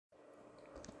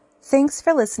Thanks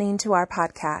for listening to our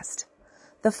podcast.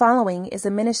 The following is a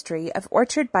ministry of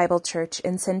Orchard Bible Church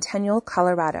in Centennial,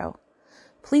 Colorado.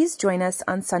 Please join us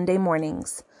on Sunday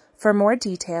mornings. For more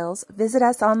details, visit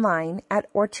us online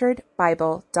at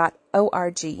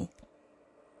orchardbible.org.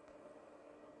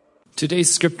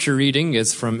 Today's scripture reading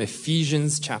is from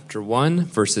Ephesians chapter 1,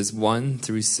 verses 1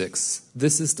 through 6.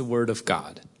 This is the word of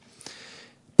God.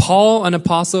 Paul, an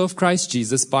apostle of Christ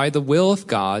Jesus, by the will of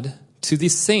God, to the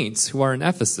saints who are in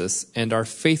Ephesus and are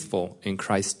faithful in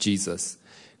Christ Jesus.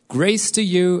 Grace to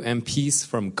you and peace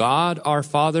from God our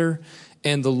Father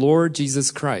and the Lord Jesus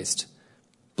Christ.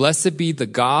 Blessed be the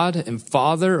God and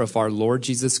Father of our Lord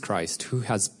Jesus Christ, who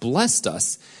has blessed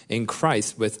us in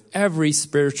Christ with every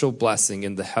spiritual blessing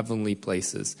in the heavenly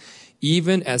places,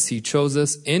 even as he chose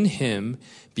us in him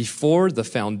before the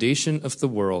foundation of the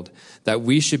world, that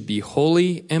we should be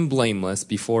holy and blameless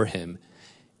before him.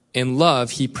 In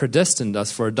love, he predestined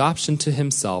us for adoption to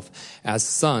himself as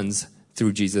sons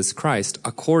through Jesus Christ,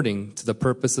 according to the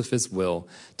purpose of his will,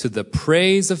 to the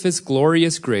praise of his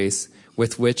glorious grace,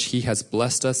 with which he has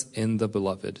blessed us in the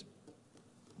beloved.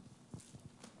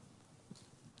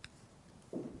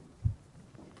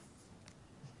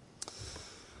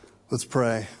 Let's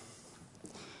pray.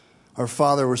 Our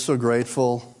Father, we're so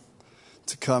grateful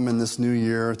to come in this new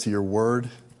year to your word.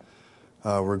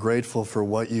 We're grateful for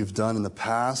what you've done in the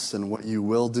past and what you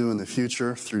will do in the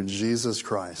future through Jesus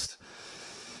Christ.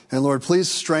 And Lord, please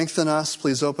strengthen us.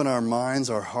 Please open our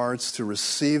minds, our hearts to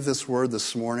receive this word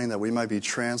this morning, that we might be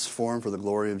transformed for the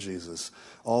glory of Jesus.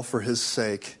 All for his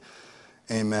sake.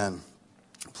 Amen.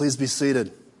 Please be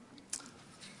seated.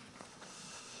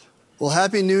 Well,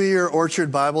 Happy New Year,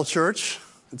 Orchard Bible Church.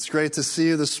 It's great to see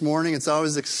you this morning. It's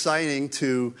always exciting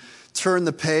to turn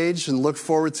the page and look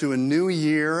forward to a new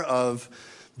year of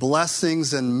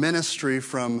blessings and ministry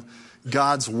from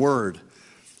God's Word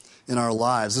in our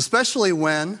lives, especially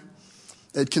when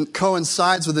it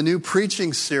coincides with a new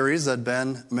preaching series that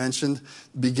Ben mentioned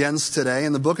begins today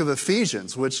in the book of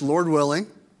Ephesians, which, Lord willing,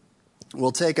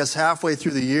 will take us halfway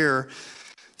through the year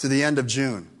to the end of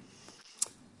June.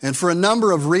 And for a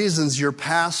number of reasons, your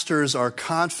pastors are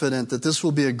confident that this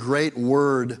will be a great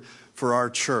word for our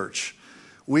church.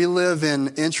 We live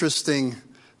in interesting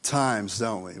times,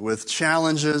 don't we? With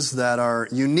challenges that are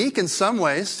unique in some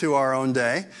ways to our own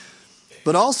day,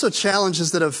 but also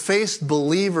challenges that have faced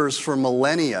believers for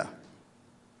millennia.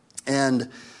 And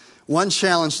one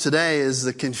challenge today is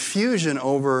the confusion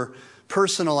over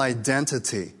personal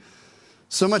identity.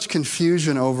 So much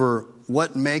confusion over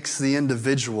what makes the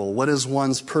individual, what is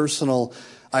one's personal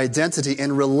identity.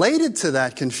 And related to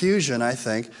that confusion, I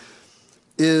think,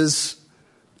 is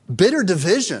bitter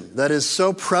division that is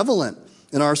so prevalent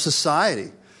in our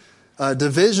society. A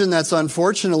division that's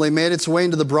unfortunately made its way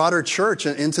into the broader church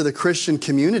and into the Christian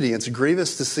community. It's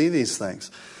grievous to see these things.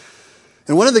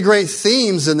 And one of the great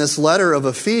themes in this letter of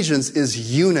Ephesians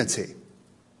is unity.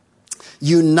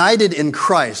 United in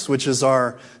Christ, which is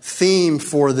our theme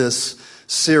for this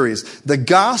series. The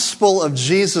gospel of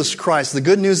Jesus Christ, the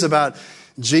good news about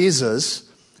Jesus,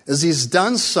 is he's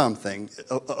done something,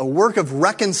 a work of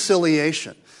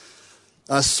reconciliation.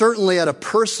 Certainly at a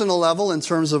personal level in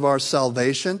terms of our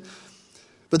salvation.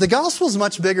 But the gospel is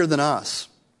much bigger than us.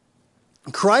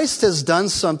 Christ has done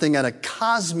something at a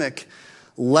cosmic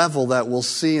level that we'll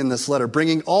see in this letter,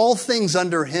 bringing all things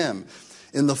under him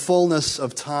in the fullness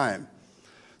of time.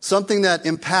 Something that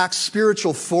impacts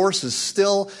spiritual forces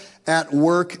still at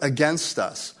work against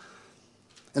us.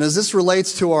 And as this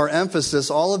relates to our emphasis,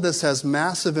 all of this has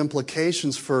massive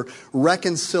implications for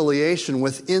reconciliation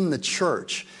within the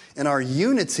church and our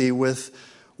unity with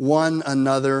one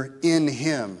another in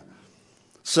him.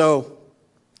 So,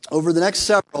 over the next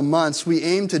several months, we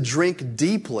aim to drink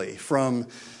deeply from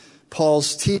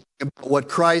Paul's teaching about what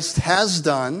Christ has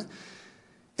done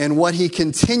and what he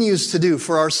continues to do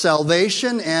for our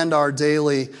salvation and our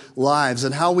daily lives,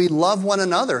 and how we love one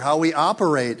another, how we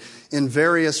operate in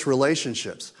various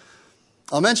relationships.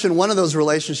 I'll mention one of those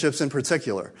relationships in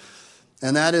particular,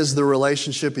 and that is the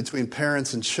relationship between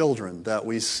parents and children that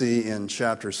we see in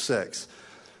chapter 6.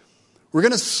 We're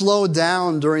going to slow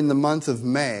down during the month of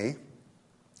May,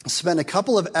 spend a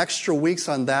couple of extra weeks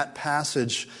on that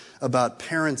passage about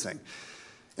parenting.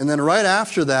 And then right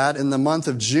after that, in the month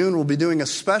of June, we'll be doing a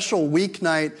special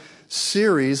weeknight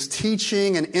series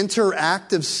teaching and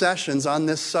interactive sessions on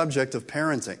this subject of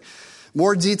parenting.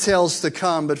 More details to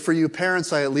come, but for you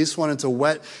parents, I at least wanted to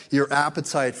whet your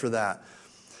appetite for that.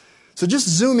 So just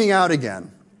zooming out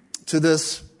again to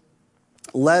this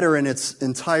letter in its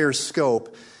entire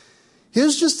scope,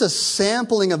 here's just a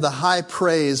sampling of the high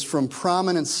praise from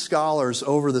prominent scholars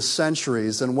over the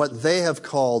centuries and what they have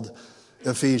called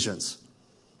Ephesians.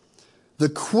 The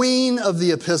queen of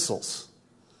the epistles,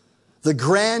 the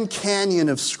Grand Canyon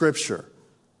of Scripture,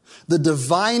 the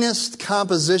divinest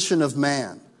composition of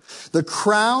man, the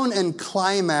crown and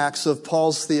climax of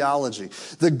Paul's theology,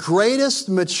 the greatest,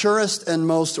 maturest, and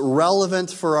most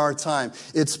relevant for our time.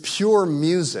 It's pure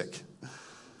music.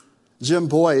 Jim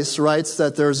Boyce writes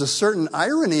that there's a certain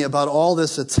irony about all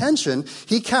this attention.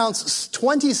 He counts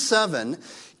 27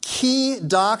 key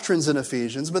doctrines in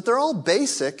Ephesians, but they're all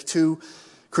basic to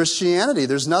Christianity.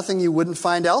 There's nothing you wouldn't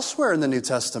find elsewhere in the New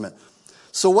Testament.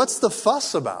 So what's the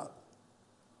fuss about?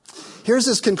 Here's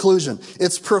his conclusion.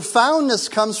 Its profoundness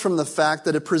comes from the fact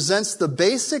that it presents the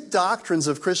basic doctrines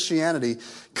of Christianity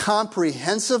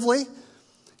comprehensively,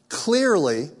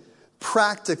 clearly,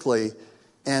 practically,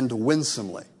 and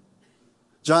winsomely.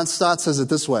 John Stott says it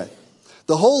this way: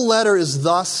 the whole letter is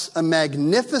thus a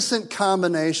magnificent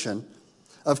combination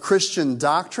of Christian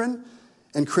doctrine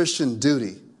and Christian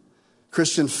duty,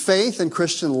 Christian faith and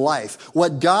Christian life,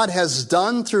 what God has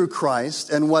done through Christ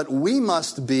and what we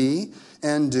must be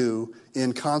and do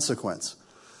in consequence.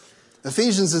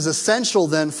 Ephesians is essential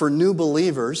then for new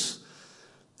believers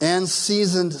and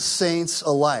seasoned saints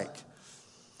alike.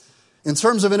 In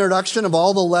terms of introduction of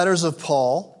all the letters of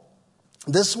Paul,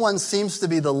 this one seems to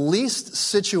be the least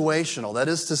situational. That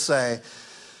is to say,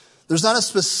 there's not a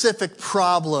specific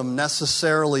problem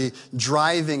necessarily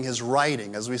driving his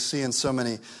writing, as we see in so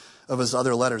many of his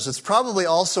other letters. It's probably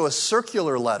also a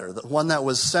circular letter, the one that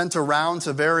was sent around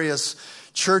to various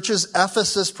churches,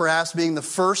 Ephesus perhaps being the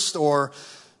first or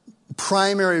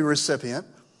primary recipient.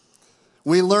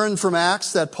 We learn from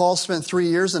Acts that Paul spent 3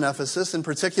 years in Ephesus. In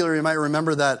particular, you might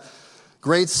remember that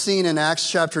great scene in Acts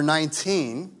chapter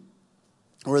 19,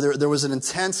 where there was an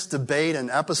intense debate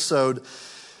and episode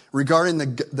regarding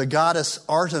the goddess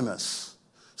Artemis,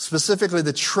 specifically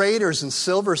the traders and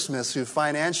silversmiths who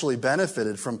financially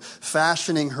benefited from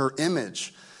fashioning her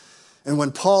image. And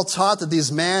when Paul taught that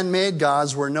these man-made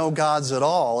gods were no gods at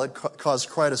all, it caused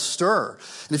quite a stir.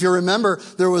 And if you remember,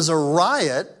 there was a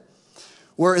riot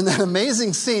where in that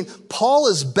amazing scene, Paul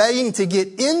is begging to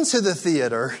get into the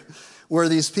theater where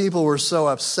these people were so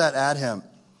upset at him.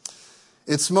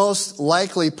 It's most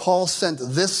likely Paul sent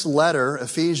this letter,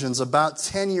 Ephesians, about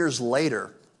 10 years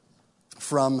later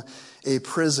from a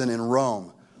prison in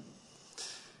Rome.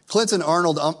 Clinton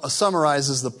Arnold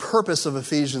summarizes the purpose of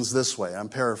Ephesians this way. I'm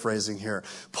paraphrasing here.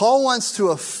 Paul wants to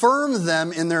affirm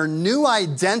them in their new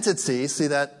identity. See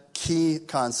that key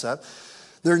concept?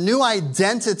 Their new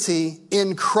identity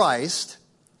in Christ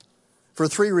for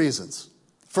 3 reasons.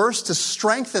 First, to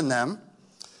strengthen them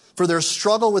for their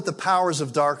struggle with the powers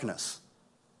of darkness.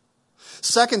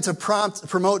 Second, to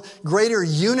promote greater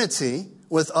unity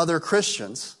with other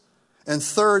Christians. And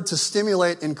third, to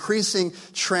stimulate increasing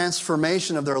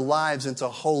transformation of their lives into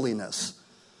holiness.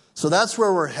 So that's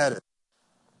where we're headed.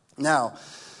 Now,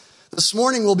 this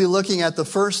morning we'll be looking at the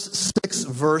first 6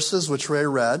 verses which Ray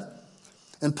read.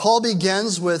 And Paul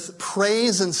begins with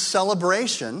praise and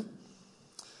celebration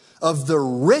of the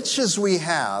riches we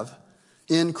have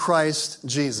in Christ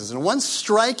Jesus. And one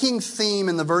striking theme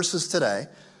in the verses today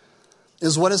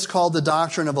is what is called the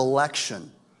doctrine of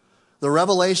election. The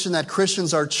revelation that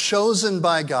Christians are chosen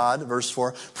by God, verse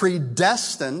 4,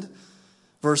 predestined,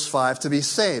 verse 5, to be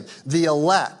saved. The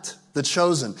elect, the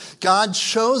chosen. God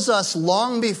chose us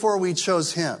long before we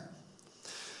chose Him.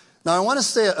 Now, I want to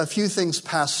say a few things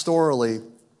pastorally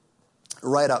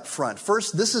right up front.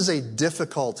 First, this is a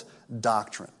difficult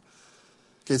doctrine.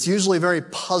 It's usually very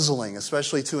puzzling,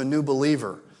 especially to a new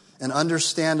believer, and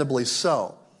understandably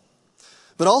so.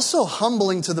 But also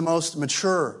humbling to the most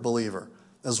mature believer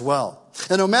as well.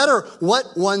 And no matter what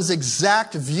one's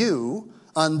exact view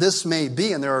on this may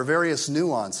be, and there are various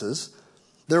nuances,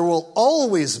 there will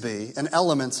always be an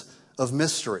element of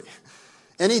mystery.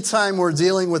 Anytime we're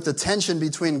dealing with the tension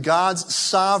between God's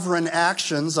sovereign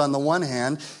actions on the one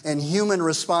hand and human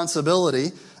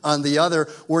responsibility on the other,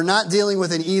 we're not dealing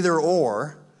with an either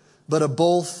or, but a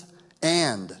both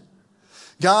and.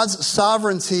 God's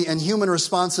sovereignty and human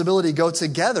responsibility go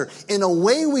together in a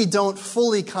way we don't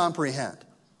fully comprehend.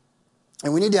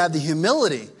 And we need to have the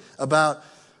humility about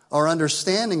our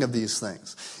understanding of these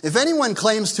things. If anyone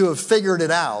claims to have figured it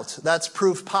out, that's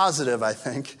proof positive, I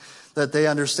think, that they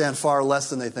understand far less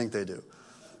than they think they do.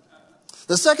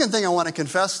 The second thing I want to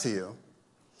confess to you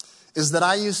is that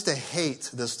I used to hate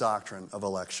this doctrine of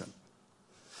election.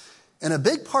 And a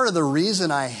big part of the reason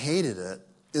I hated it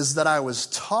is that I was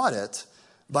taught it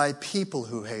by people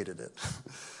who hated it.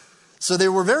 So they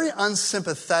were very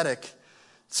unsympathetic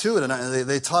to it, and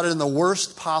they taught it in the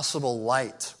worst possible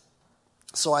light.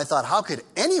 So I thought, how could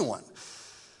anyone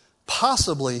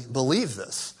possibly believe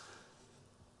this?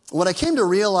 What I came to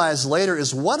realize later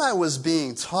is what I was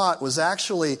being taught was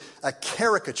actually a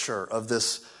caricature of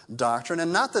this doctrine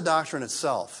and not the doctrine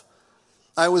itself.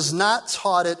 I was not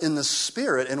taught it in the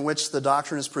spirit in which the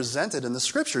doctrine is presented in the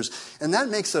Scriptures, and that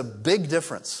makes a big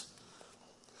difference.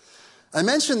 I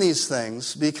mention these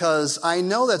things because I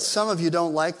know that some of you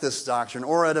don't like this doctrine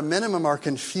or at a minimum are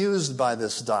confused by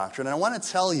this doctrine, and I want to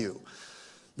tell you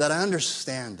that I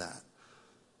understand that.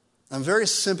 I'm very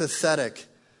sympathetic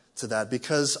to that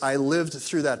because I lived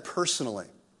through that personally.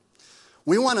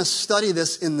 We want to study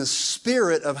this in the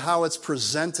spirit of how it's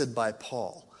presented by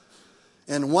Paul.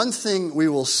 And one thing we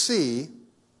will see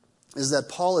is that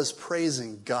Paul is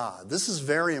praising God. This is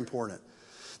very important.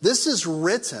 This is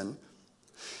written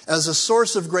as a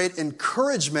source of great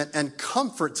encouragement and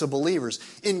comfort to believers,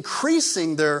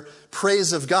 increasing their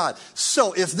praise of God.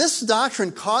 So if this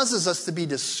doctrine causes us to be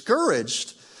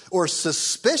discouraged or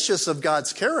suspicious of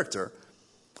God's character,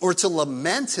 or to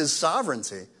lament his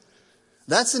sovereignty,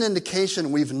 that's an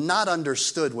indication we've not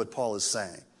understood what Paul is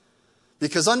saying.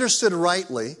 Because understood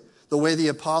rightly, the way the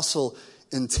apostle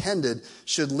intended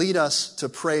should lead us to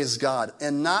praise God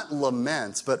and not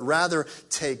lament, but rather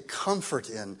take comfort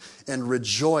in and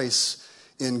rejoice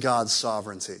in God's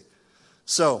sovereignty.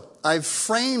 So, I've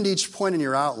framed each point in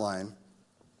your outline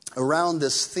around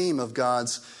this theme of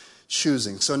God's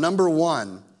choosing. So, number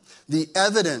one, the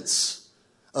evidence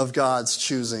of God's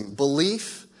choosing,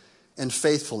 belief and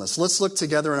faithfulness. Let's look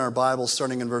together in our Bible,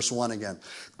 starting in verse 1 again.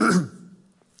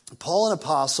 Paul, an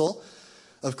apostle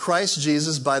of Christ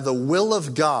Jesus, by the will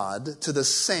of God, to the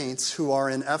saints who are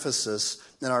in Ephesus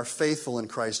and are faithful in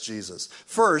Christ Jesus.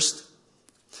 First,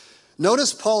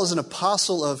 notice Paul is an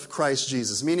apostle of Christ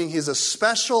Jesus, meaning he's a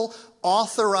special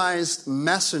authorized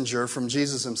messenger from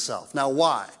Jesus himself. Now,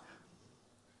 why?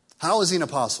 How is he an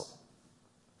apostle?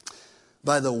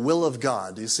 By the will of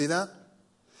God. Do you see that?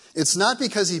 It's not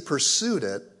because he pursued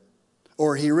it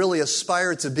or he really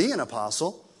aspired to be an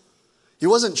apostle. He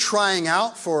wasn't trying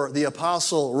out for the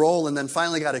apostle role and then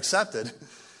finally got accepted.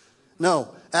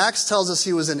 No, Acts tells us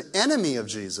he was an enemy of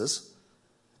Jesus,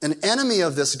 an enemy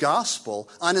of this gospel,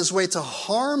 on his way to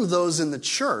harm those in the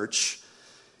church,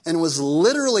 and was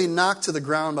literally knocked to the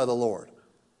ground by the Lord.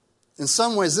 In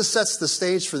some ways, this sets the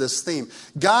stage for this theme.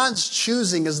 God's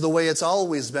choosing is the way it's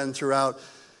always been throughout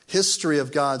history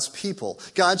of God's people.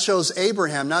 God chose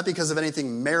Abraham not because of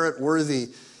anything merit-worthy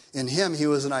in him. He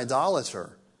was an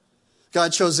idolater.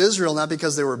 God chose Israel not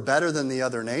because they were better than the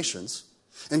other nations.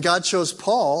 And God chose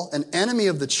Paul, an enemy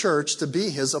of the church, to be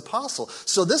his apostle.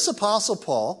 So this apostle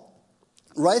Paul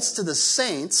writes to the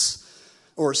saints,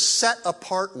 or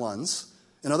set-apart ones,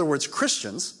 in other words,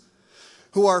 Christians,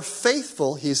 who are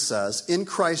faithful, he says, in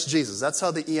Christ Jesus. That's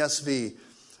how the ESV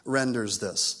renders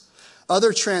this.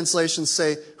 Other translations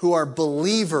say, who are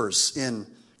believers in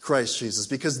Christ Jesus,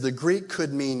 because the Greek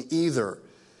could mean either.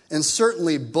 And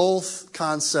certainly both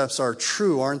concepts are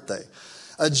true, aren't they?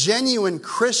 A genuine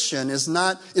Christian is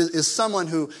someone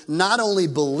who not only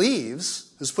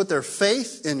believes, who's put their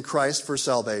faith in Christ for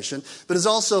salvation, but is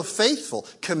also faithful,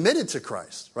 committed to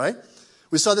Christ, right?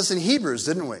 We saw this in Hebrews,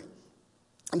 didn't we?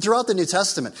 And throughout the New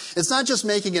Testament, it's not just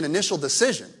making an initial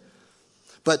decision,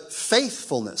 but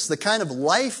faithfulness, the kind of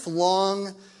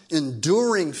lifelong,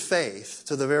 enduring faith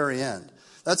to the very end.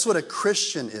 That's what a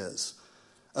Christian is,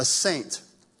 a saint.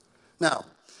 Now,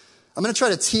 I'm going to try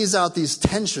to tease out these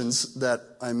tensions that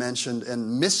I mentioned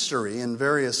and mystery in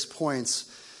various points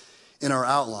in our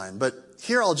outline. But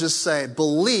here I'll just say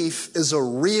belief is a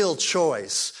real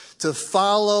choice to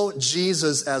follow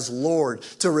Jesus as Lord,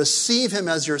 to receive him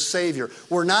as your Savior.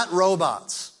 We're not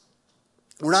robots.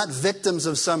 We're not victims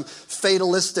of some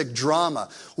fatalistic drama.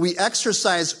 We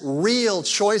exercise real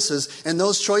choices, and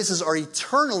those choices are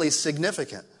eternally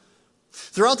significant.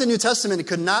 Throughout the New Testament, it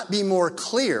could not be more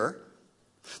clear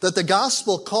that the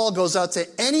gospel call goes out to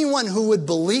anyone who would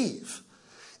believe.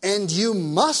 And you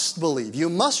must believe. You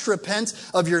must repent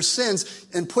of your sins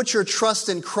and put your trust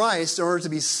in Christ in order to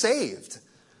be saved,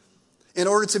 in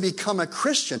order to become a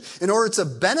Christian, in order to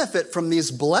benefit from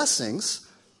these blessings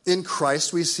in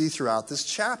Christ we see throughout this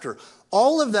chapter.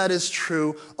 All of that is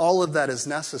true. All of that is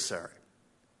necessary.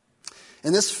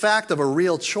 And this fact of a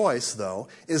real choice, though,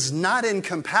 is not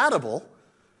incompatible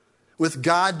with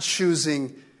God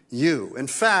choosing you. In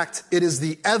fact, it is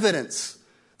the evidence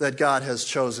that God has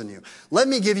chosen you. Let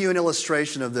me give you an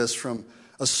illustration of this from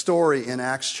a story in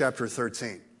Acts chapter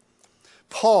 13.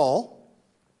 Paul,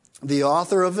 the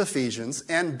author of Ephesians,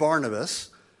 and Barnabas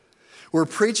were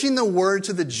preaching the word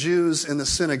to the Jews in the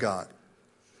synagogue.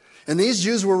 And these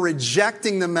Jews were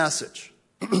rejecting the message.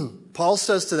 Paul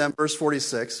says to them, verse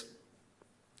 46,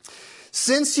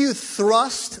 "Since you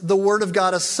thrust the word of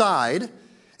God aside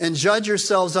and judge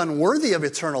yourselves unworthy of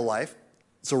eternal life.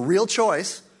 It's a real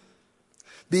choice.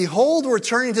 Behold, we're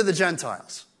turning to the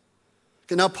Gentiles.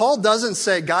 Okay, now, Paul doesn't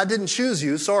say, God didn't choose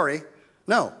you, sorry.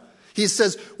 No. He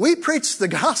says, we preach the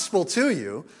gospel to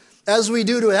you, as we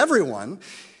do to everyone,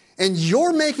 and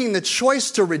you're making the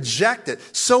choice to reject it.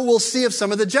 So we'll see if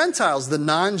some of the Gentiles, the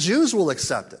non-Jews, will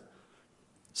accept it.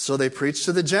 So they preached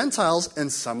to the Gentiles,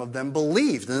 and some of them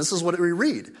believed. And this is what we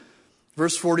read.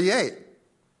 Verse 48.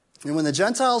 And when the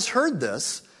Gentiles heard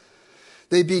this,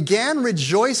 they began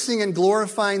rejoicing and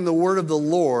glorifying the word of the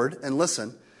Lord. And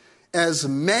listen, as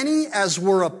many as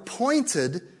were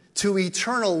appointed to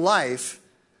eternal life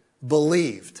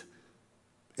believed.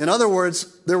 In other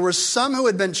words, there were some who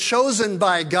had been chosen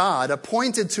by God,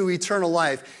 appointed to eternal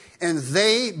life, and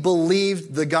they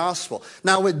believed the gospel.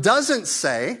 Now, it doesn't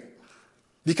say,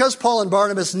 because Paul and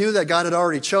Barnabas knew that God had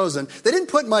already chosen, they didn't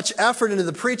put much effort into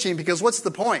the preaching because what's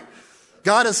the point?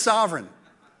 God is sovereign.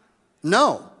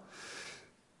 No.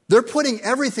 They're putting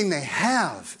everything they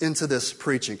have into this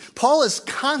preaching. Paul is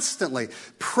constantly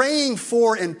praying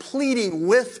for and pleading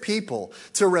with people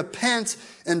to repent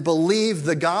and believe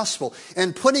the gospel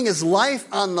and putting his life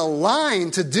on the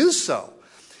line to do so,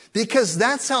 because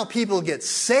that's how people get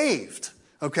saved,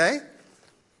 okay?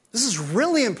 This is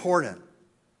really important.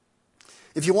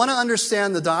 If you want to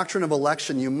understand the doctrine of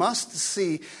election, you must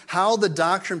see how the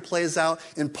doctrine plays out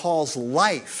in Paul's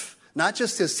life, not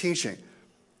just his teaching.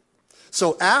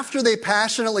 So after they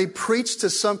passionately preached to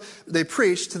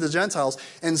the Gentiles,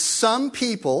 and some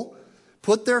people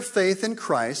put their faith in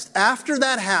Christ, after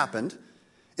that happened,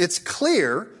 it's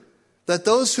clear that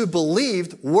those who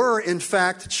believed were in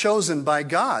fact chosen by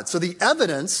God. So the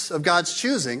evidence of God's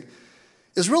choosing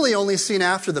is really only seen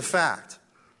after the fact.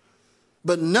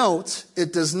 But note,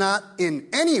 it does not in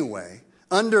any way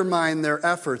undermine their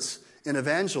efforts in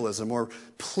evangelism or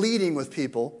pleading with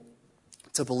people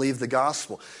to believe the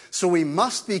gospel. So we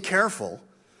must be careful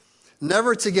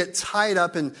never to get tied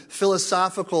up in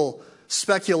philosophical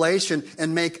speculation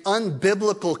and make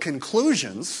unbiblical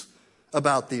conclusions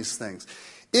about these things.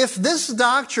 If this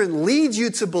doctrine leads you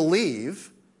to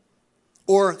believe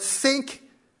or think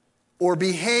or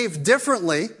behave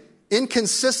differently,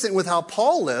 inconsistent with how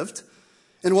Paul lived,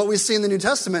 and what we see in the New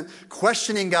Testament,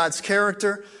 questioning God's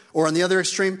character, or on the other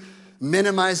extreme,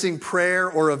 minimizing prayer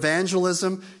or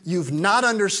evangelism, you've not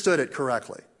understood it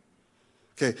correctly.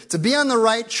 Okay, to be on the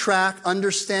right track,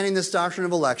 understanding this doctrine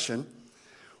of election,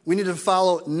 we need to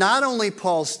follow not only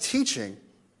Paul's teaching,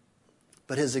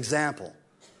 but his example.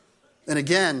 And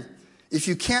again, if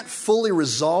you can't fully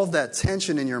resolve that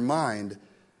tension in your mind,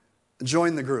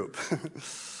 join the group.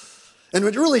 And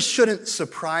it really shouldn't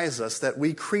surprise us that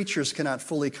we creatures cannot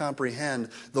fully comprehend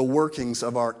the workings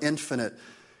of our infinite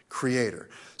Creator.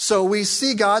 So we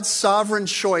see God's sovereign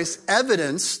choice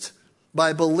evidenced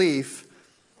by belief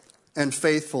and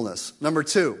faithfulness. Number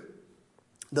 2,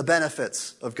 the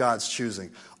benefits of God's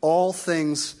choosing. All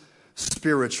things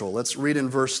spiritual. Let's read in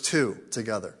verse 2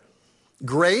 together.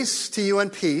 Grace to you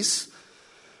and peace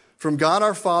from God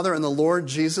our Father and the Lord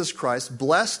Jesus Christ.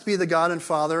 Blessed be the God and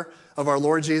Father of our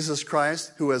Lord Jesus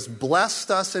Christ, who has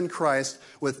blessed us in Christ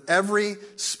with every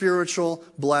spiritual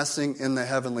blessing in the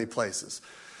heavenly places.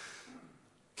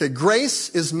 Okay, grace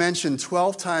is mentioned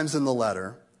 12 times in the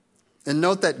letter. And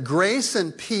note that grace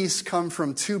and peace come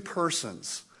from 2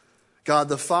 persons, God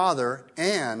the Father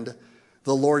and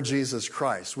the Lord Jesus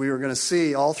Christ. We are going to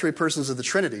see all 3 persons of the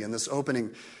Trinity in this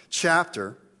opening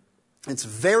chapter. It's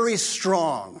very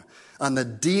strong on the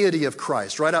deity of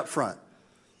Christ right up front.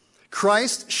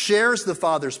 Christ shares the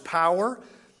Father's power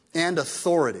and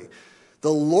authority.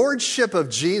 The lordship of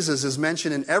Jesus is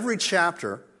mentioned in every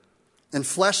chapter and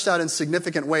fleshed out in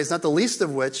significant ways, not the least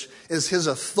of which is his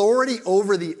authority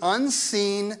over the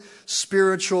unseen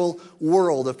spiritual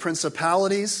world of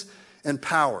principalities and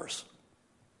powers.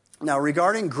 Now,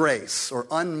 regarding grace or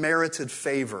unmerited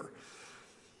favor,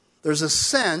 there's a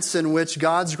sense in which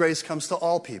God's grace comes to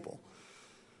all people.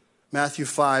 Matthew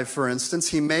 5, for instance,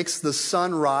 he makes the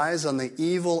sun rise on the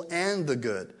evil and the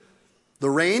good. The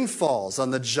rain falls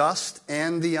on the just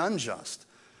and the unjust.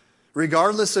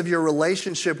 Regardless of your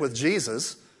relationship with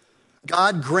Jesus,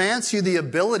 God grants you the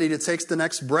ability to take the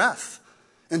next breath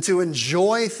and to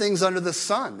enjoy things under the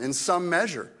sun in some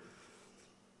measure.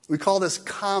 We call this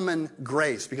common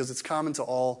grace because it's common to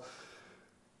all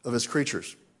of his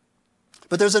creatures.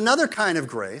 But there's another kind of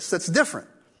grace that's different.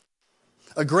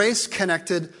 A grace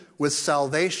connected with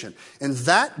salvation. And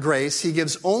that grace he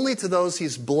gives only to those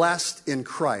he's blessed in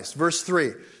Christ. Verse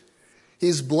 3.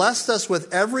 He's blessed us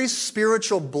with every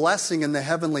spiritual blessing in the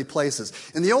heavenly places.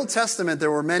 In the Old Testament,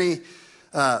 there were many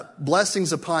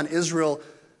blessings upon Israel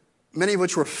many of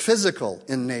which were physical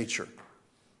in nature.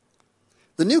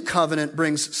 The new covenant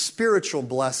brings spiritual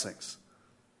blessings.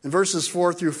 In verses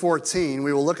 4 through 14,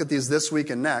 we will look at these this week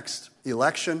and next.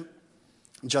 Election,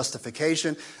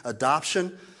 justification,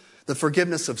 adoption, the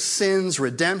forgiveness of sins,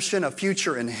 redemption, a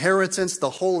future inheritance,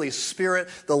 the Holy Spirit.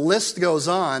 The list goes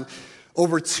on.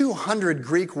 Over 200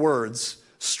 Greek words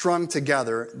strung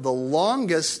together, the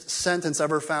longest sentence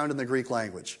ever found in the Greek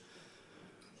language.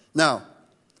 Now,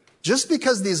 just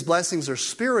because these blessings are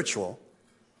spiritual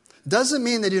doesn't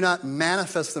mean they do not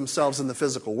manifest themselves in the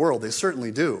physical world. They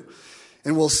certainly do.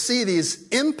 And we'll see these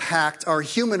impact our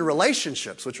human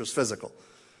relationships, which was physical.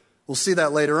 We'll see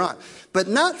that later on. But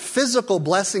not physical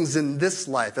blessings in this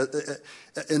life,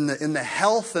 in the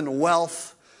health and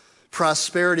wealth,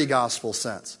 prosperity gospel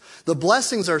sense. The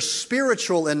blessings are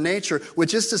spiritual in nature,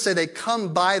 which is to say they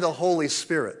come by the Holy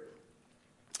Spirit.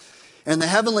 And the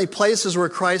heavenly places where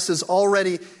Christ is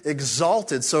already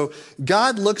exalted. So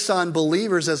God looks on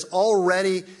believers as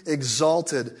already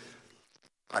exalted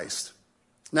Christ.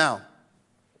 Now,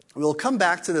 we'll come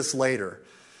back to this later.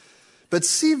 But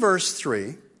see verse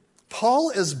 3. Paul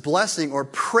is blessing or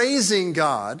praising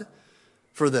God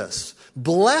for this.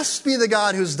 Blessed be the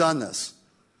God who's done this.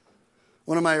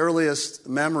 One of my earliest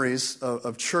memories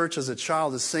of church as a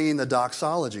child is singing the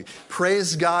doxology.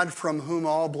 Praise God from whom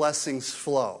all blessings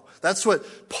flow. That's what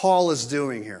Paul is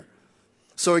doing here.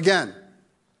 So again,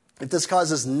 if this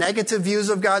causes negative views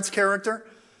of God's character,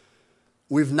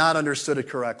 we've not understood it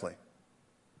correctly.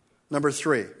 Number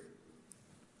 3,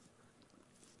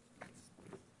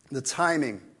 the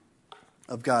timing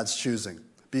of God's choosing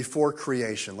before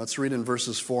creation. Let's read in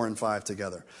verses 4 and 5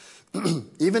 together.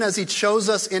 Even as he chose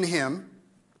us in him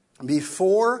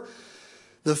before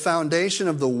the foundation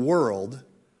of the world,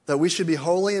 that we should be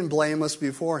holy and blameless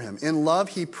before him. In love,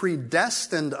 he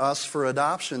predestined us for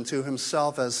adoption to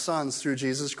himself as sons through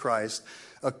Jesus Christ,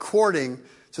 according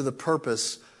to the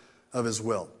purpose of his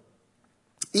will.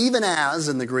 Even as,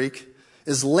 in the Greek,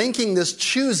 is linking this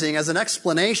choosing as an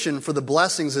explanation for the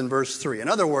blessings in verse 3. In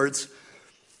other words,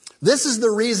 this is the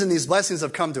reason these blessings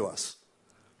have come to us.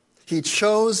 He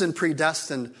chose and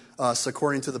predestined us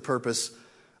according to the purpose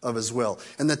of his will.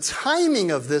 And the timing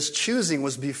of this choosing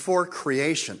was before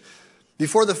creation,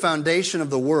 before the foundation of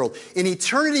the world. In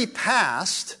eternity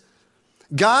past,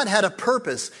 God had a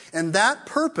purpose, and that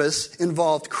purpose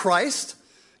involved Christ,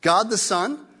 God the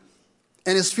Son,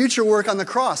 and his future work on the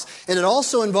cross. And it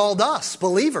also involved us,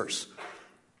 believers.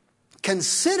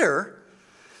 Consider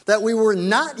that we were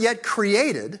not yet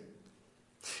created.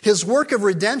 His work of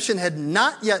redemption had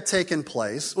not yet taken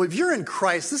place. Well, if you're in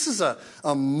Christ, this is a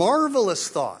marvelous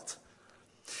thought.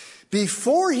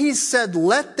 Before he said,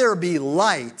 "Let there be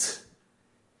light,"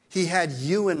 he had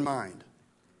you in mind.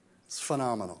 It's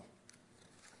phenomenal.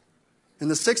 In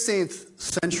the 16th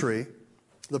century,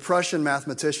 the Prussian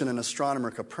mathematician and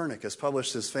astronomer Copernicus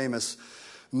published his famous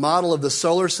model of the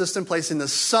solar system, placing the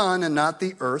sun and not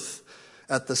the earth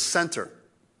at the center.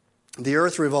 The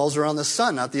earth revolves around the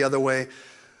sun, not the other way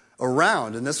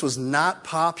around. And this was not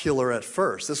popular at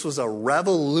first. This was a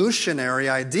revolutionary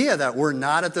idea that we're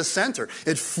not at the center.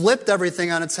 It flipped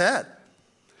everything on its head.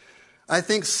 I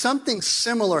think something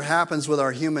similar happens with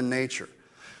our human nature.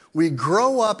 We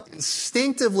grow up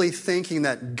instinctively thinking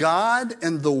that God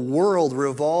and the world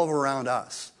revolve around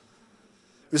us.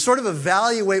 We sort of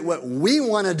evaluate what we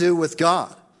want to do with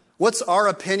God. What's our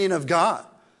opinion of God?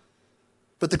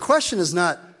 But the question is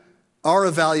not our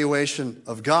evaluation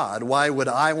of God. Why would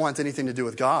I want anything to do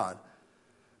with God?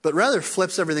 But rather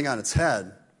flips everything on its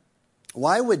head.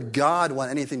 Why would God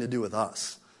want anything to do with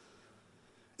us?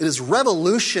 It is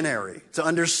revolutionary to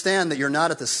understand that you're not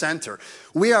at the center.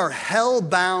 We are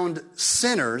hell-bound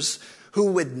sinners who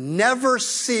would never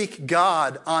seek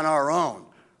God on our own,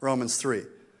 Romans 3.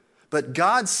 But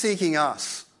God seeking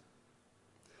us.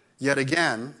 Yet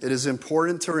again, it is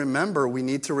important to remember we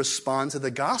need to respond to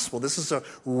the gospel. This is a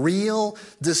real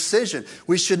decision.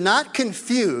 We should not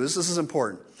confuse, this is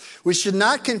important, we should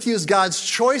not confuse God's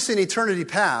choice in eternity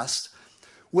past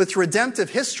with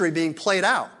redemptive history being played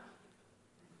out,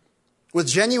 with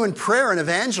genuine prayer and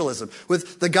evangelism,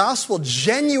 with the gospel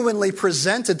genuinely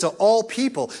presented to all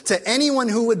people, to anyone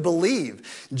who would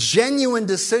believe, genuine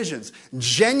decisions,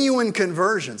 genuine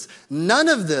conversions. None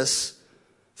of this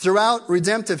throughout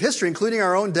redemptive history, including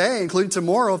our own day, including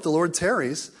tomorrow if the Lord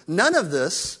tarries, none of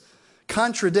this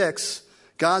contradicts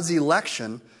God's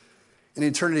election in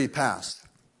eternity past.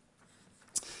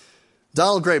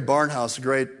 Donald Gray Barnhouse, a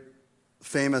great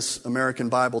famous American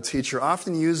Bible teacher,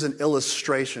 often used an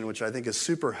illustration, which I think is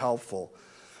super helpful,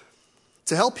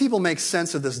 to help people make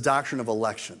sense of this doctrine of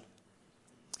election.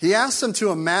 He asked them to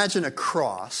imagine a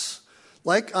cross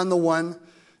like on the one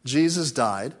Jesus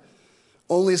died,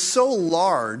 only so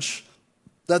large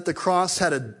that the cross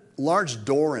had a large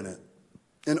door in it.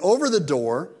 And over the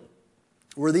door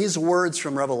were these words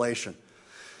from Revelation: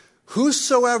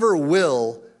 "Whosoever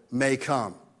will may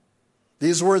come."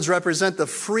 These words represent the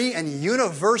free and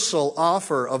universal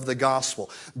offer of the gospel.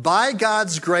 By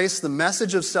God's grace, the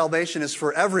message of salvation is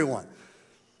for everyone.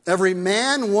 Every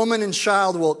man, woman, and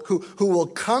child who will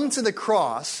come to the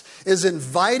cross is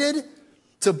invited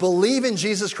to believe in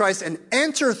Jesus Christ and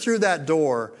enter through that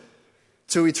door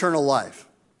to eternal life.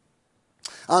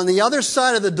 On the other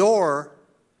side of the door,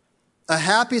 a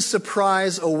happy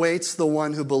surprise awaits the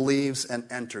one who believes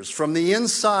and enters. From the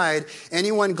inside,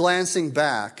 anyone glancing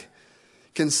back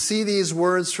can see these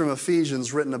words from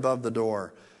Ephesians written above the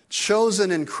door: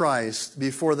 "Chosen in Christ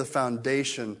before the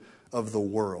foundation of the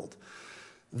world."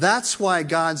 That's why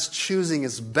God's choosing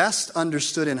is best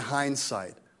understood in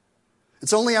hindsight.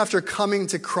 It's only after coming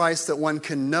to Christ that one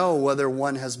can know whether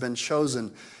one has been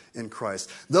chosen in Christ.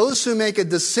 Those who make a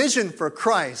decision for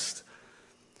Christ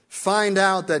find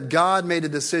out that God made a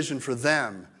decision for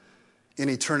them in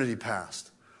eternity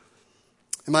past.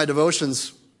 In my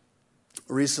devotions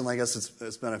recently, I guess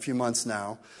it's been a few months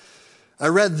now, I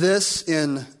read this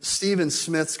in Stephen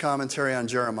Smith's commentary on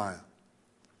Jeremiah.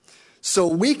 So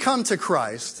we come to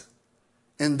Christ,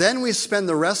 and then we spend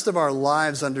the rest of our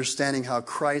lives understanding how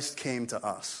Christ came to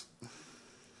us.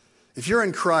 If you're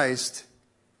in Christ,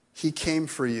 He came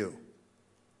for you.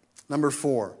 Number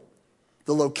 4,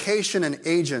 the location and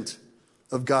agent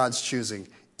of God's choosing: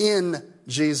 in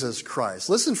Jesus Christ.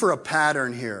 Listen for a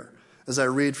pattern here as I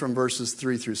read from verses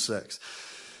 3 through 6.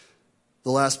 The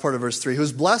last part of verse 3: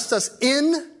 "Who's blessed us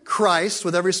in Christ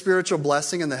with every spiritual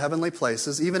blessing in the heavenly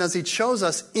places, even as He chose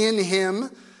us in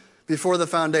Him before the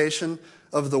foundation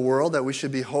of the world, that we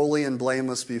should be holy and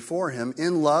blameless before Him.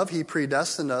 In love, He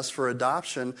predestined us for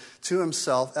adoption to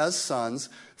Himself as sons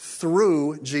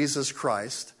through Jesus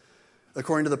Christ,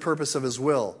 according to the purpose of His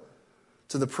will,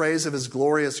 to the praise of His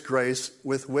glorious grace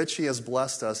with which He has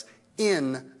blessed us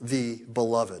in the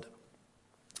Beloved."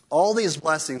 All these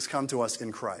blessings come to us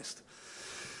in Christ.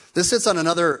 This sits on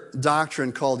another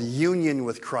doctrine called union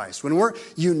with Christ. When we're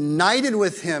united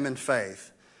with Him in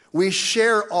faith, we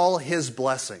share all His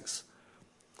blessings.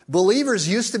 Believers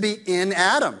used to be in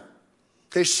Adam,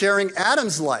 sharing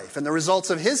Adam's life and the results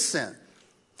of his sin.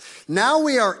 Now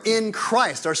we are in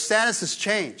Christ. Our status has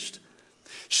changed,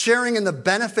 sharing in the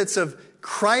benefits of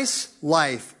Christ's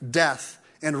life, death,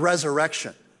 and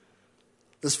resurrection.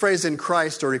 This phrase "in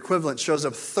Christ" or equivalent shows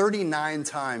up 39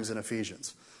 times in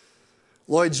Ephesians.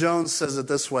 Lloyd Jones says it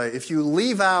this way: if you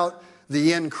leave out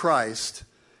the "in Christ,"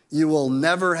 you will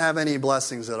never have any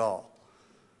blessings at all.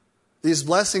 These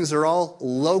blessings are all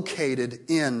located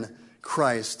in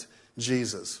Christ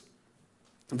Jesus.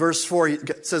 Verse 4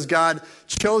 says God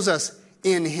chose us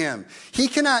in Him. He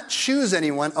cannot choose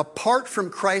anyone apart from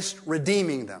Christ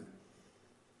redeeming them.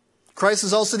 Christ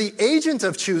is also the agent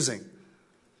of choosing.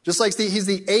 Just like He's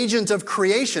the agent of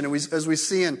creation, as we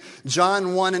see in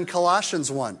John 1 and Colossians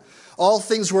 1. All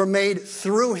things were made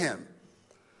through Him.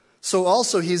 So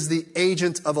also He's the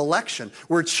agent of election.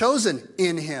 We're chosen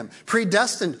in Him,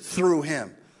 predestined through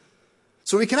Him.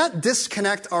 So we cannot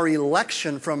disconnect our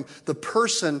election from the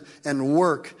person and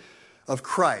work of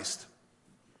Christ.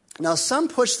 Now, some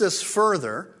push this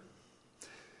further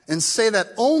and say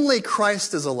that only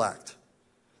Christ is elect.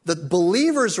 That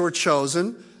believers were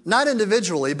chosen, not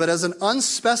individually, but as an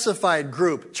unspecified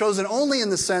group, chosen only in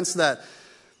the sense that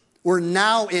we're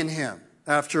now in Him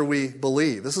after we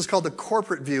believe. This is called the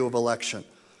corporate view of election.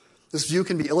 This view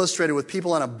can be illustrated with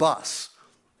people on a bus.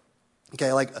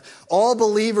 Okay, like all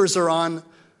believers are on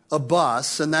a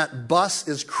bus, and that bus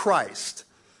is Christ.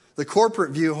 The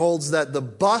corporate view holds that the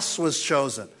bus was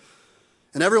chosen,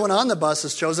 and everyone on the bus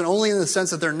is chosen only in the sense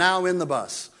that they're now in the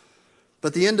bus.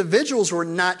 But the individuals were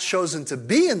not chosen to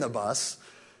be in the bus,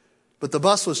 but the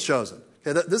bus was chosen.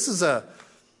 Okay, this is a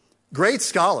great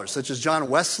scholars, such as John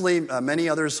Wesley, many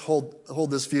others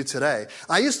hold this view today.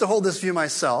 I used to hold this view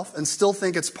myself and still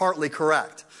think it's partly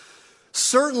correct.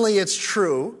 Certainly it's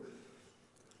true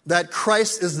that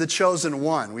Christ is the chosen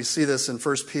one. We see this in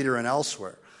 1 Peter and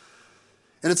elsewhere.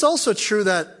 And it's also true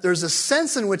that there's a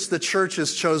sense in which the church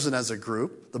is chosen as a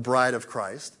group, the bride of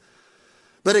Christ.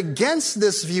 But against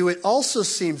this view, it also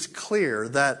seems clear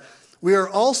that we are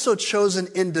also chosen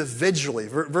individually.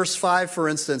 Verse 5, for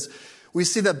instance, we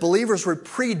see that believers were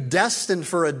predestined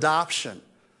for adoption.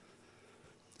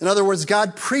 In other words,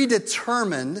 God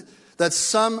predetermined that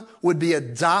some would be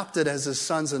adopted as His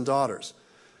sons and daughters.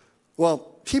 Well,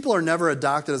 people are never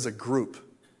adopted as a group,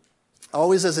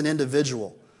 always as an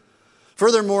individual.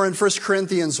 Furthermore, in 1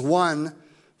 Corinthians 1,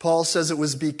 Paul says it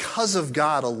was because of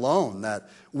God alone that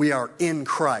we are in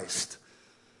Christ.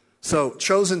 So,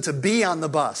 chosen to be on the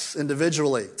bus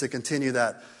individually, to continue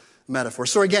that metaphor.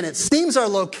 So again, it seems our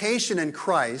location in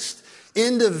Christ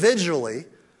individually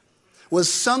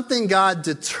was something God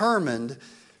determined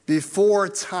before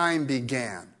time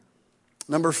began.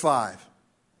 Number 5,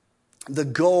 the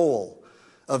goal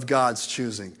of God's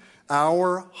choosing,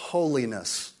 our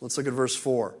holiness. Let's look at verse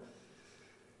 4.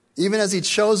 Even as he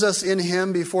chose us in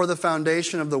him before the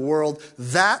foundation of the world,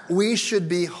 that we should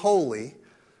be holy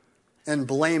and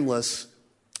blameless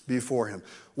before him.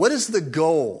 What is the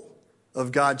goal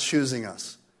of God choosing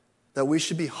us? That we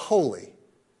should be holy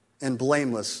and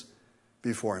blameless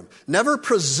before him. Never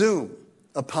presume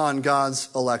upon God's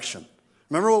election.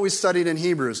 Remember what we studied in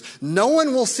Hebrews. No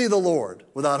one will see the Lord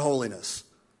without holiness.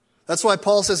 That's why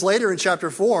Paul says later in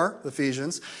chapter 4,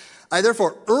 Ephesians, I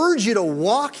therefore urge you to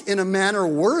walk in a manner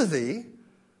worthy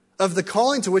of the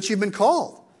calling to which you've been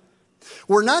called.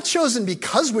 We're not chosen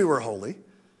because we were holy.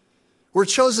 We're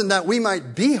chosen that we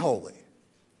might be holy.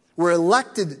 We're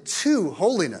elected to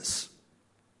holiness.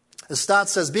 As Stott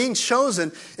says, being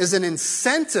chosen is an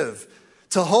incentive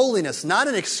to holiness, not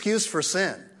an excuse for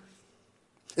sin.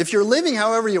 If you're living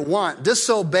however you want,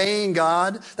 disobeying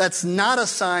God, that's not a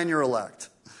sign you're elect.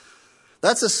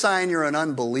 That's a sign you're an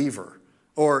unbeliever,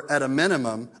 or at a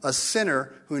minimum, a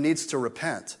sinner who needs to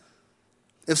repent.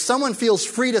 If someone feels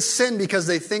free to sin because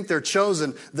they think they're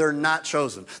chosen, they're not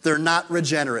chosen. They're not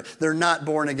regenerate. They're not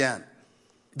born again.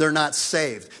 They're not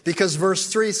saved. Because verse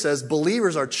 3 says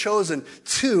believers are chosen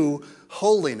to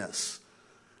holiness.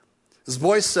 As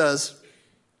Boyce says,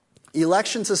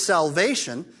 election to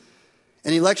salvation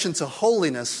and election to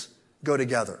holiness go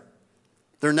together.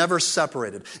 They're never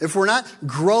separated. If we're not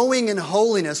growing in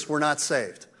holiness, we're not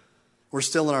saved. We're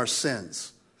still in our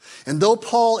sins. And though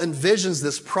Paul envisions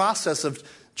this process of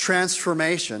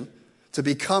transformation to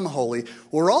become holy,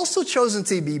 we're also chosen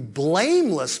to be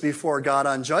blameless before God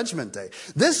on Judgment Day.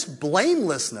 This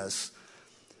blamelessness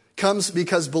comes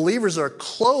because believers are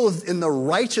clothed in the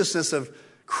righteousness of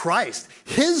Christ.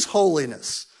 His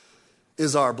holiness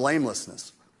is our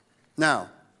blamelessness. Now,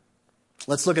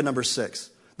 let's look at number 6,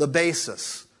 the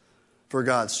basis for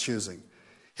God's choosing,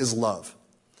 his love.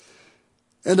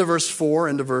 Into verse 4,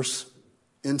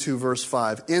 into verse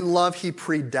 5. In love, he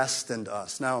predestined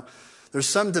us. Now, there's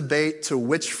some debate to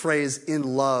which phrase in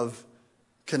love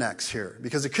connects here,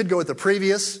 because it could go with the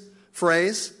previous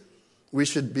phrase, we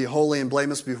should be holy and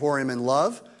blameless before him in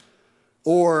love,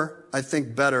 or I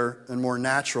think better and more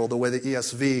natural, the way the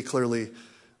ESV clearly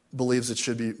believes it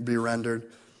should be rendered,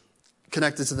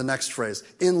 connected to the next phrase.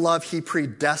 In love, he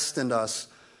predestined us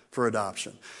for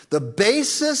adoption. The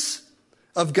basis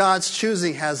of God's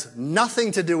choosing has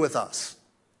nothing to do with us.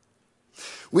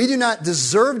 We do not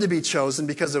deserve to be chosen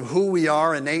because of who we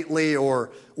are innately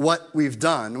or what we've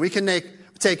done. We can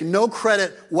take no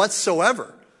credit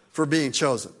whatsoever for being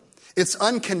chosen. It's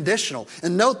unconditional.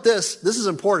 And note this is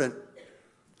important.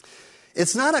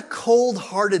 It's not a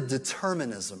cold-hearted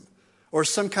determinism or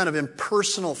some kind of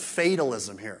impersonal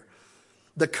fatalism here.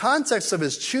 The context of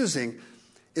his choosing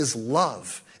is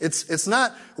love. It's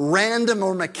not random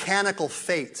or mechanical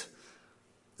fate.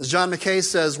 As John Mackay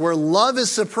says, where love is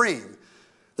supreme,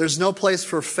 there's no place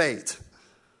for fate.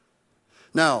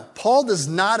 Now, Paul does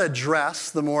not address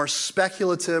the more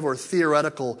speculative or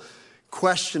theoretical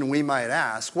question we might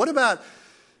ask. What about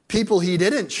people he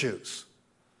didn't choose?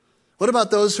 What about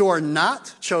those who are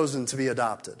not chosen to be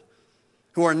adopted,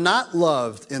 who are not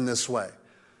loved in this way?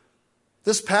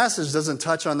 This passage doesn't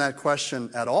touch on that question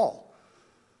at all.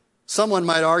 Someone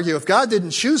might argue if God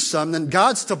didn't choose some, then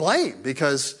God's to blame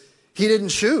because he didn't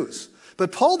choose.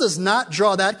 But Paul does not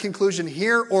draw that conclusion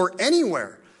here or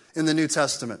anywhere in the New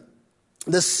Testament.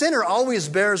 The sinner always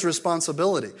bears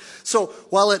responsibility. So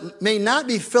while it may not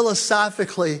be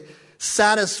philosophically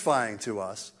satisfying to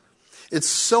us, it's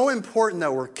so important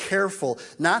that we're careful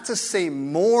not to say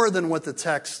more than what the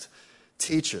text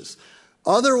teaches.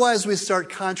 Otherwise, we start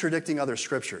contradicting other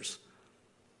scriptures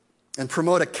and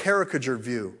promote a caricatured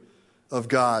view of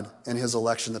God and his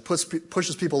election that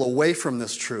pushes people away from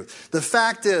this truth. The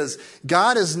fact is,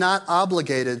 God is not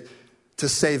obligated to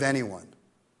save anyone.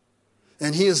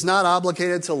 And he is not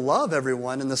obligated to love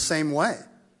everyone in the same way.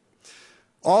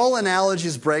 All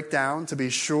analogies break down, to be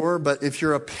sure, but if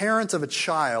you're a parent of a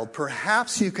child,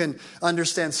 perhaps you can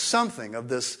understand something of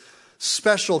this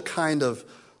special kind of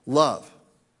love.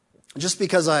 Just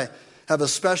because I have a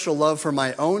special love for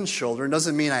my own children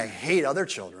doesn't mean I hate other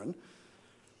children.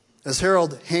 As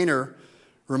Harold Hainer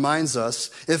reminds us,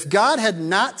 if God had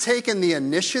not taken the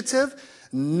initiative,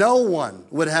 no one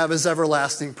would have his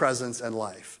everlasting presence and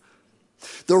life.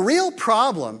 The real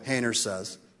problem, Hayner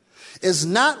says, is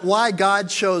not why God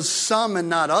chose some and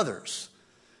not others,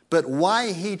 but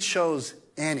why he chose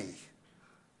any.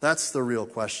 That's the real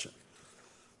question.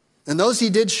 And those he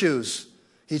did choose,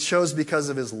 he chose because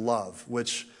of his love,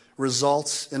 which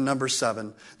results in number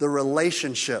 7, the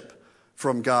relationship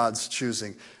from God's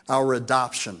choosing, our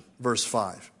adoption, verse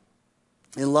 5.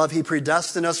 In love, he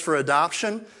predestined us for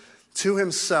adoption to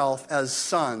himself as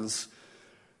sons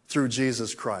through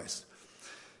Jesus Christ.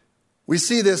 We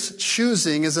see this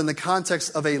choosing is in the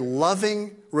context of a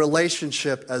loving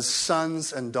relationship as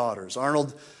sons and daughters.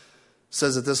 Arnold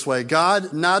says it this way: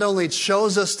 God not only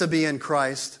chose us to be in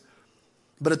Christ,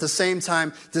 but at the same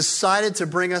time decided to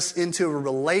bring us into a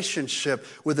relationship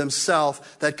with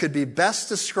himself that could be best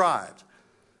described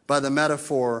by the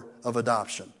metaphor of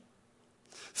adoption.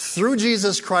 Through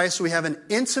Jesus Christ, we have an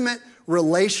intimate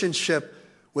relationship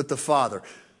with the Father.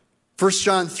 1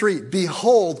 John 3,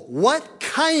 behold, what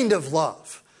kind of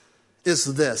love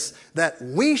is this, that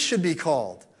we should be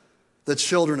called the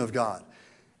children of God?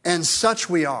 And such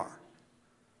we are.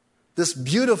 This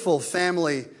beautiful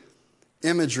family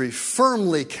imagery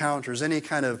firmly counters any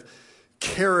kind of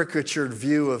caricatured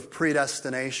view of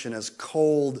predestination as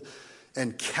cold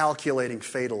and calculating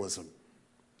fatalism.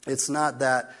 It's not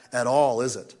that at all,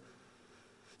 is it?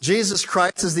 Jesus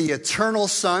Christ is the eternal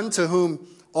Son to whom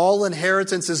all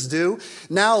inheritance is due.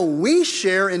 Now we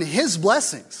share in his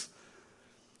blessings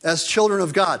as children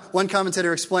of God. One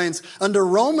commentator explains, under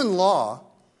Roman law,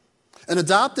 an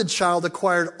adopted child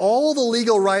acquired all the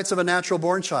legal rights of a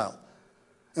natural-born child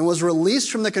and was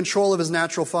released from the control of his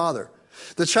natural father.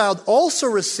 The child also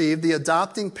received the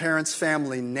adopting parent's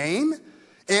family name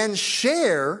and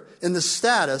share in the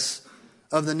status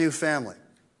of the new family.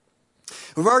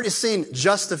 We've already seen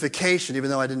justification, even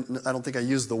though I don't think I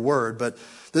used the word, but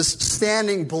this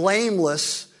standing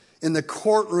blameless in the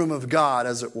courtroom of God,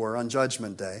 as it were, on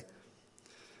Judgment Day.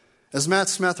 As Matt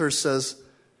Smethurst says,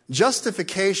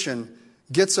 justification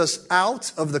gets us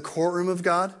out of the courtroom of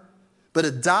God, but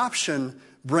adoption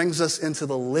brings us into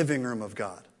the living room of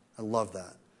God. I love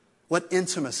that. What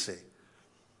intimacy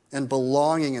and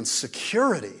belonging and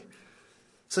security.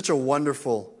 Such a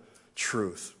wonderful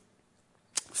truth.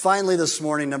 Finally, this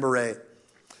morning, number 8,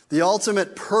 the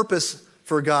ultimate purpose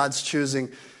for God's choosing,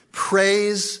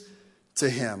 praise to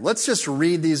him. Let's just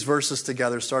read these verses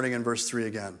together, starting in verse 3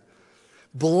 again.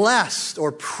 Blessed,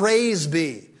 or praise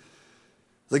be,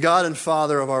 the God and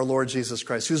Father of our Lord Jesus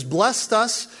Christ, who's blessed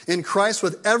us in Christ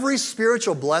with every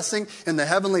spiritual blessing in the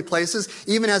heavenly places,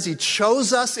 even as he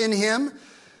chose us in him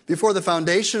before the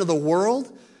foundation of the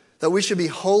world, that we should be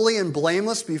holy and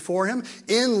blameless before him.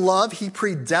 In love, he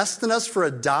predestined us for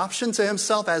adoption to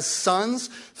himself as sons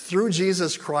through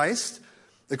Jesus Christ,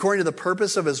 according to the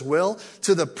purpose of his will,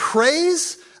 to the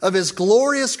praise of his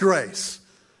glorious grace,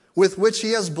 with which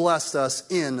he has blessed us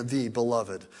in the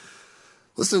beloved.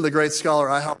 Listen to the great scholar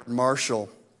I. Howard Marshall.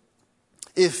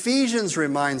 Ephesians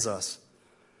reminds us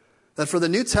that for the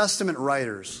New Testament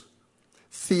writers,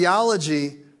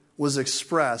 theology was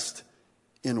expressed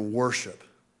in worship.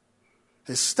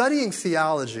 Studying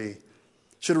theology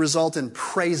should result in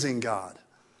praising God.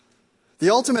 The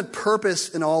ultimate purpose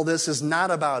in all this is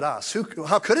not about us.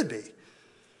 How could it be?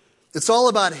 It's all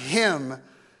about him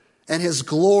and his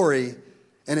glory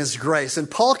and his grace.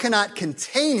 And Paul cannot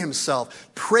contain himself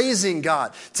praising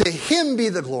God. To him be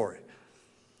the glory.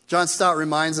 John Stott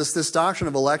reminds us this doctrine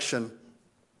of election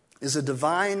is a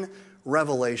divine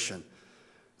revelation,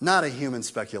 not a human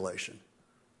speculation.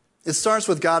 It starts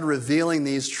with God revealing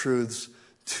these truths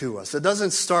to us. It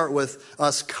doesn't start with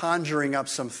us conjuring up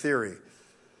some theory.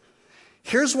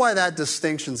 Here's why that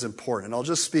distinction is important. I'll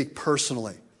just speak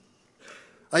personally.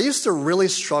 I used to really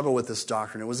struggle with this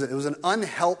doctrine. It was an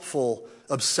unhelpful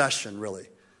obsession, really.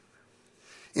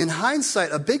 In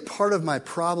hindsight, a big part of my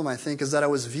problem, I think, is that I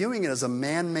was viewing it as a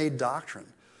man-made doctrine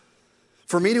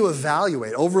for me to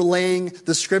evaluate, overlaying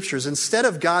the Scriptures instead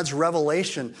of God's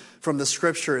revelation from the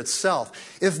Scripture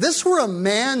itself. If this were a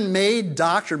man-made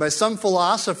doctrine by some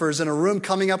philosophers in a room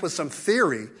coming up with some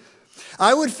theory,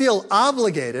 I would feel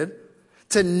obligated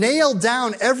to nail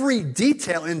down every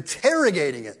detail,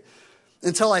 interrogating it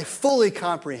until I fully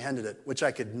comprehended it, which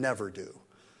I could never do.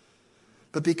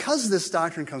 But because this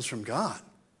doctrine comes from God,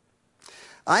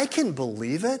 I can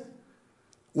believe it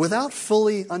without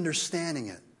fully understanding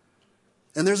it.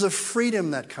 And there's a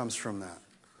freedom that comes from that.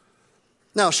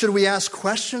 Now, should we ask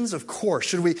questions? Of course.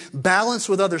 Should we balance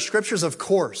with other scriptures? Of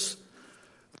course.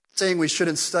 I'm saying we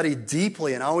shouldn't study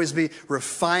deeply and always be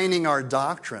refining our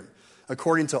doctrine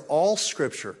according to all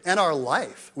scripture and our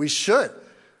life. We should.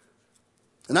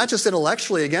 And not just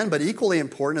intellectually again, but equally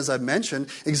important, as I've mentioned,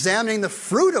 examining the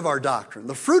fruit of our doctrine,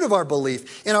 the fruit of our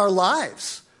belief in our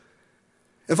lives.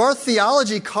 If our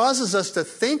theology causes us to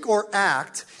think or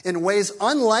act in ways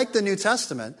unlike the New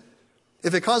Testament,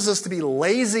 if it causes us to be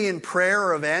lazy in prayer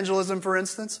or evangelism, for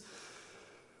instance,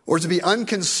 or to be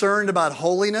unconcerned about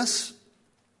holiness,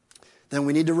 then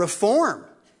we need to reform.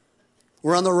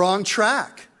 We're on the wrong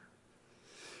track.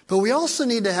 But we also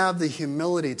need to have the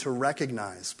humility to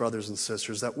recognize, brothers and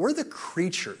sisters, that we're the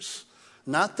creatures,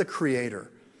 not the creator.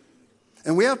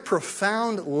 And we have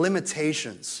profound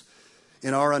limitations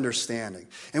in our understanding.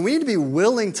 And we need to be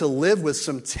willing to live with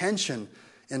some tension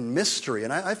and mystery.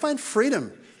 And I find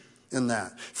freedom in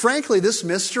that. Frankly, this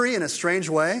mystery, in a strange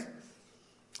way,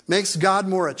 makes God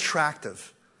more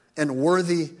attractive and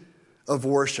worthy of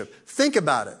worship. Think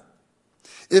about it.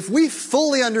 If we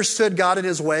fully understood God in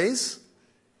his ways,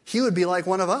 he would be like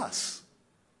one of us,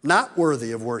 not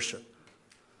worthy of worship.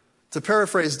 To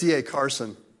paraphrase D.A.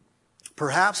 Carson,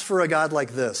 perhaps for a God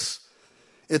like this,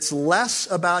 it's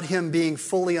less about him being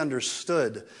fully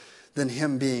understood than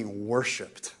him being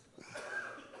worshiped.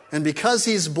 And because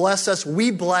he's blessed us,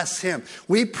 we bless him.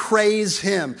 We praise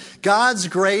him. God's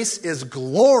grace is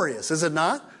glorious, is it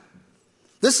not?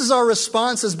 This is our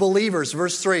response as believers.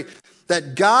 Verse 3,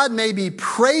 that God may be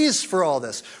praised for all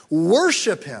this.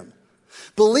 Worship him.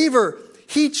 Believer,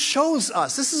 he chose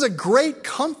us. This is a great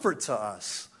comfort to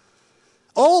us.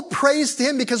 All praise to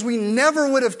him because we never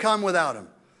would have come without him.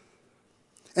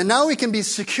 And now we can be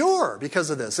secure because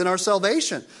of this in our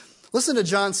salvation. Listen to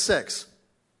John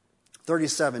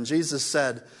 6:37. Jesus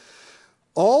said,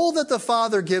 all that the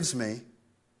Father gives me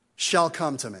shall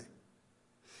come to me.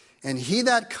 And he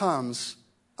that comes,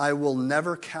 I will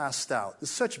never cast out. It's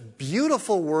such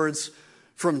beautiful words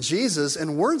from Jesus,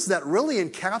 and words that really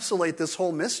encapsulate this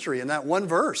whole mystery in that one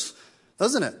verse,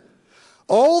 doesn't it?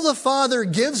 All the Father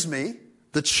gives me,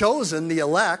 the chosen, the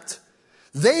elect,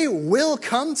 they will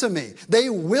come to me. They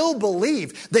will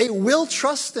believe. They will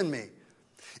trust in me.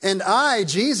 And I,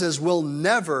 Jesus, will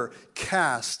never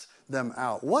cast them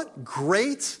out. What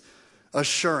great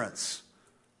assurance.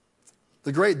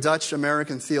 The great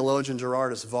Dutch-American theologian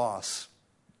Gerardus Voss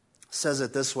says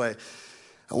it this way.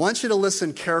 I want you to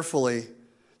listen carefully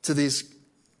to this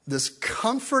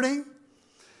comforting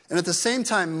and at the same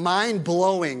time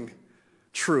mind-blowing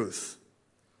truth.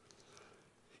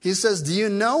 He says, do you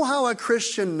know how a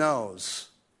Christian knows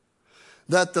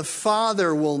that the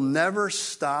Father will never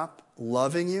stop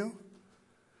loving you?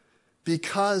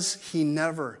 Because he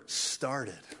never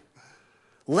started.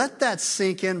 Let that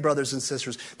sink in, brothers and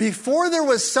sisters. Before there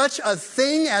was such a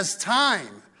thing as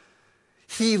time,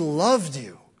 he loved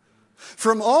you.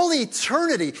 From all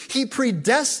eternity, he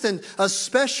predestined a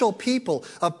special people,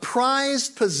 a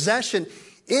prized possession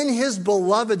in his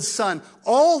beloved Son,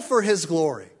 all for his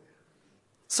glory.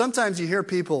 Sometimes you hear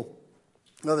people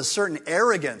who have a certain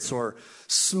arrogance or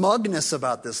smugness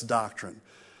about this doctrine.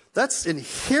 That's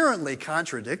inherently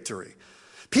contradictory.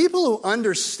 People who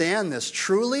understand this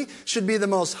truly should be the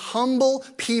most humble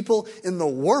people in the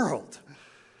world,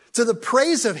 to the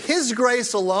praise of his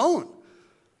grace alone.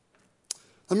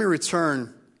 Let me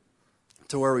return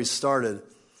to where we started.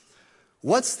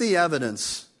 What's the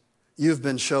evidence you've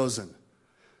been chosen?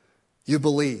 You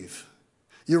believe.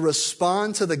 You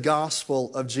respond to the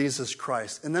gospel of Jesus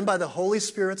Christ. And then by the Holy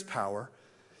Spirit's power,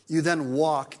 you then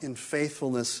walk in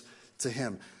faithfulness to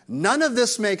him. None of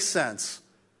this makes sense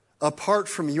apart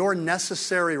from your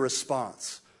necessary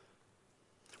response,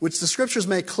 which the scriptures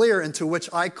make clear and to which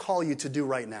I call you to do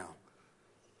right now.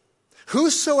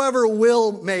 Whosoever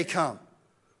will may come.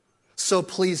 So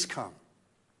please come.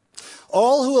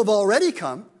 All who have already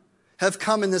come have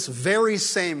come in this very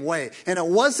same way. And it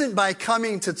wasn't by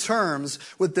coming to terms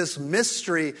with this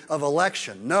mystery of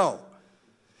election. No.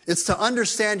 It's to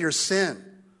understand your sin.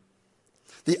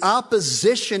 The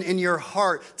opposition in your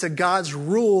heart to God's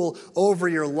rule over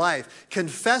your life.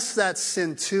 Confess that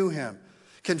sin to him.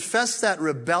 Confess that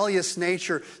rebellious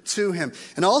nature to him.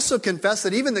 And also confess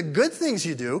that even the good things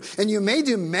you do, and you may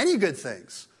do many good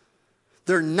things,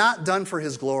 they're not done for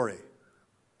his glory.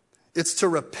 It's to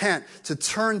repent, to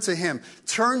turn to him.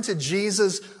 Turn to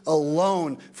Jesus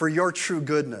alone for your true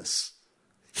goodness.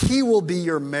 He will be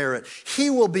your merit.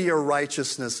 He will be your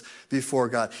righteousness before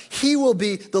God. He will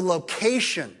be the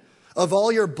location of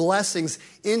all your blessings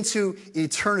into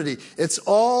eternity. It's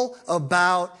all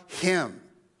about him.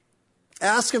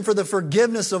 Ask him for the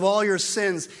forgiveness of all your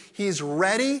sins. He's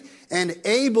ready and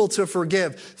able to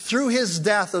forgive through his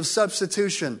death of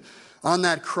substitution on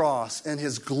that cross and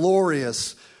his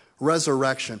glorious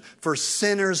resurrection for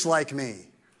sinners like me,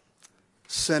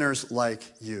 sinners like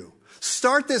you.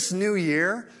 Start this new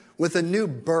year with a new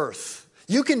birth.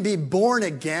 You can be born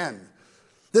again.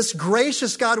 This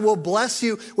gracious God will bless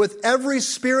you with every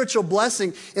spiritual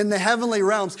blessing in the heavenly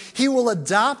realms. He will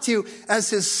adopt you as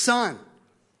his son,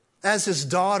 as his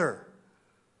daughter.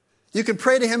 You can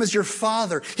pray to him as your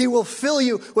father. He will fill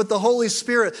you with the Holy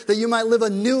Spirit that you might live a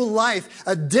new life,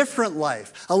 a different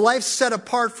life, a life set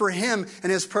apart for him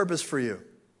and his purpose for you.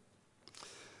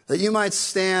 That you might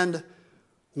stand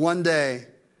one day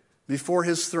before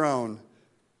his throne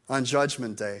on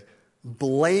Judgment Day,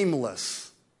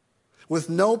 blameless, with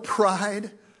no pride,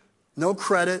 no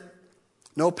credit,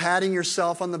 no patting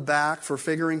yourself on the back for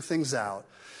figuring things out,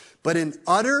 but in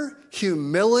utter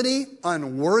humility,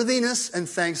 unworthiness, and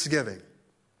thanksgiving.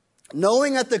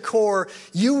 Knowing at the core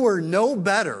you were no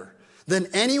better than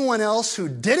anyone else who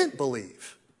didn't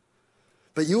believe.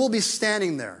 But you will be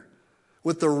standing there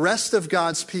with the rest of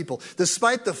God's people,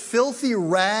 despite the filthy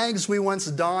rags we once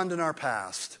donned in our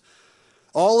past.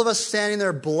 All of us standing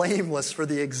there blameless for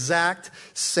the exact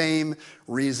same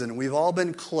reason. We've all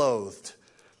been clothed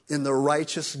in the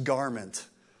righteous garment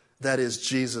that is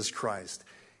Jesus Christ.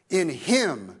 In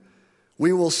him,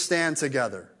 we will stand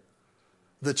together,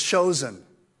 the chosen,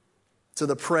 to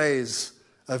the praise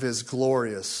of his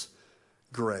glorious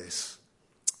grace.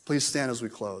 Please stand as we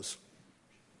close.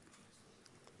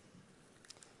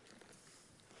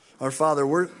 Our Father,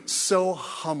 we're so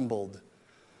humbled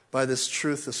by this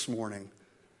truth this morning.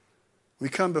 We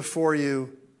come before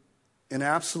you in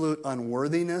absolute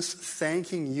unworthiness,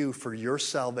 thanking you for your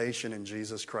salvation in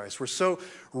Jesus Christ. We're so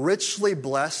richly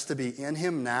blessed to be in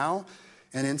him now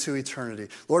and into eternity.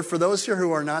 Lord, for those here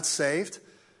who are not saved,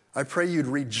 I pray you'd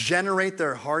regenerate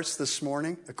their hearts this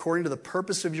morning according to the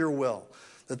purpose of your will,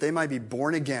 that they might be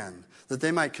born again, that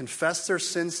they might confess their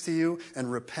sins to you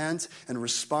and repent and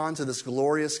respond to this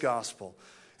glorious gospel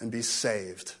and be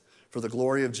saved for the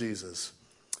glory of Jesus.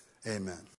 Amen.